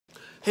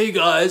Hey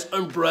guys,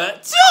 I'm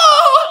Breadt.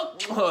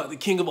 The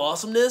king of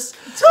awesomeness.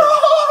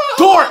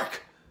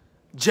 Dork!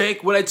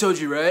 Jake, what I told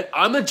you, right?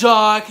 I'm a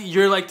jock,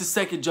 you're like the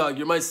second jock.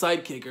 You're my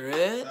sidekick,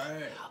 alright?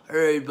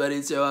 Alright,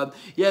 buddy. So,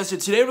 yeah, so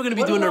today we're gonna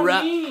be doing a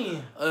rap.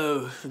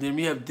 Oh, then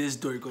we have this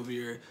dork over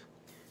here.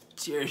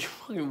 You're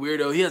fucking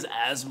weirdo. He has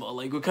asthma.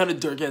 Like, what kind of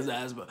dork has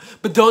asthma?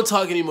 But don't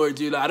talk anymore,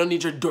 dude. I don't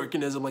need your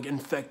dorkinism, like,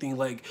 infecting,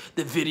 like,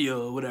 the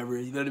video or whatever.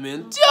 You know what I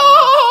mean?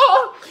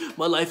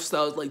 My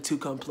lifestyle is, like, too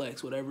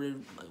complex. Whatever.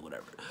 Like,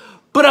 whatever.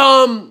 But,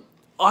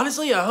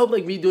 honestly, I hope,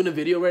 like, me doing a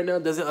video right now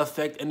doesn't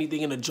affect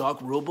anything in the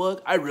jock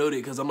rulebook. I wrote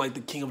it because I'm, like,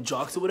 the king of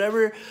jocks or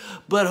whatever.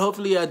 But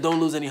hopefully I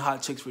don't lose any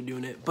hot chicks for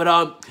doing it.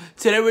 But,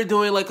 today we're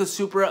doing, like, a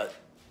super...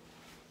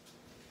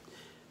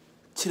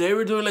 Today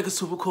we're doing like a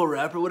super cool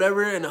rap or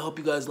whatever, and I hope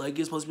you guys like it.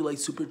 It's supposed to be like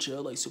super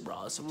chill, like super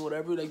awesome or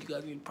whatever. Like you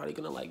guys are probably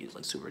gonna like it. It's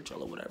like super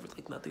chill or whatever.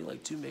 Like nothing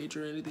like too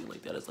major or anything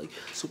like that. It's like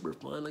super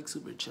fun, like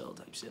super chill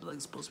type shit. Like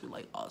it's supposed to be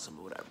like awesome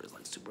or whatever. It's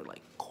like super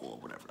like cool,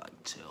 whatever, like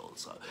chill.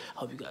 So I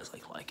hope you guys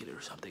like it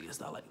or something. It's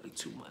not like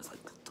too much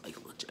like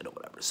legit or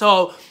whatever.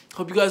 So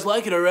hope you guys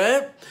like it,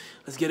 alright?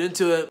 Let's get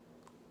into it.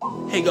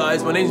 Hey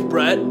guys, my name's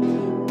Breadt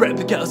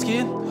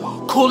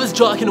Bagouwski, coolest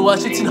jock in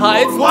Washington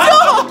Heights. What?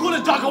 I'm the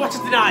coolest jock in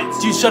Washington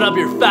Heights. Dude, shut up,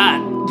 you're fat.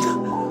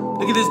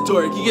 Look at this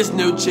dork, he gets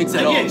no chicks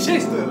at all. I get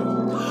chicks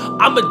though.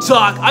 I'm a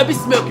jock, I be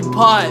smoking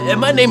pot, and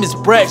my name is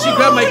Breadt. She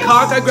grabbed my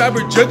cock, I grab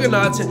her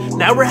juggernauts, and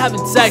now we're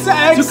having sex.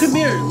 Dude, come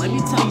here, let me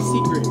tell you a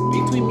secret.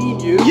 Between me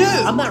and you,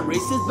 I'm not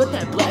racist, but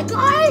that black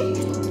guy,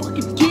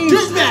 fucking dude.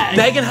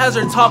 Megan has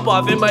her top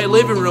off in my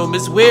living room.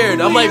 It's weird.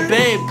 I'm like,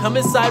 babe, come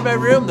inside my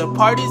room. The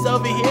party's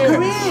over here.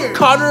 Come here.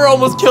 Connor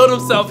almost killed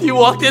himself. He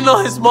walked in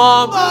on his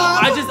mom.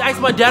 I just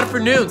asked my dad for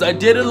nudes. I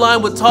did in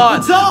line with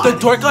Todd. The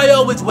dork I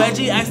always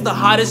wedgie asked the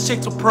hottest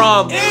chick to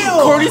prom.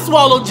 Cordy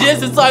swallowed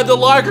jizz inside the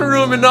locker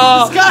room and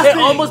all. It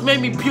almost made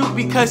me puke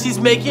because she's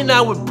making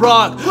out with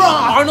Brock.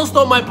 Arnold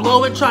stole my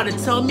blow and tried to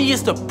tell me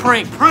it's a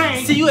prank.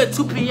 See you at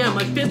 2 p.m.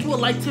 My fans would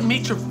like to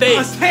meet your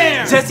face.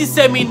 Jesse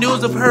sent me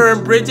news of her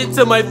and Bridget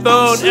to my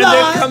phone. And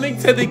they're coming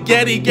to the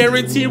Getty,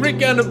 guarantee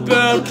Rick on the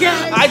bone.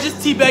 I just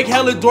teabag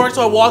hella dorks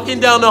while walking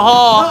down the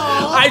hall.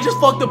 I just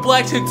fucked the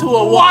black chick to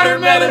a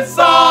watermelon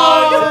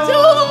song.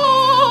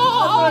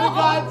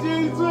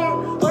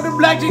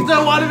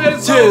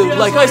 Dude,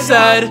 like I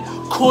said,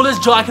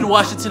 coolest jock in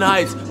Washington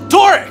Heights.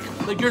 Dork!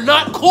 Like you're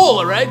not cool,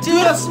 alright, dude?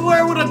 Dude, I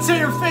swear when I tear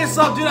your face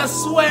off, dude, I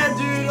swear,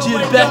 dude.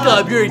 Dude, back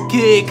up, you're a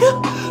geek.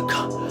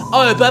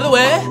 Oh, by the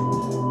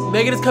way,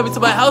 Megan is coming to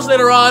my house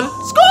later on.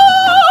 Score!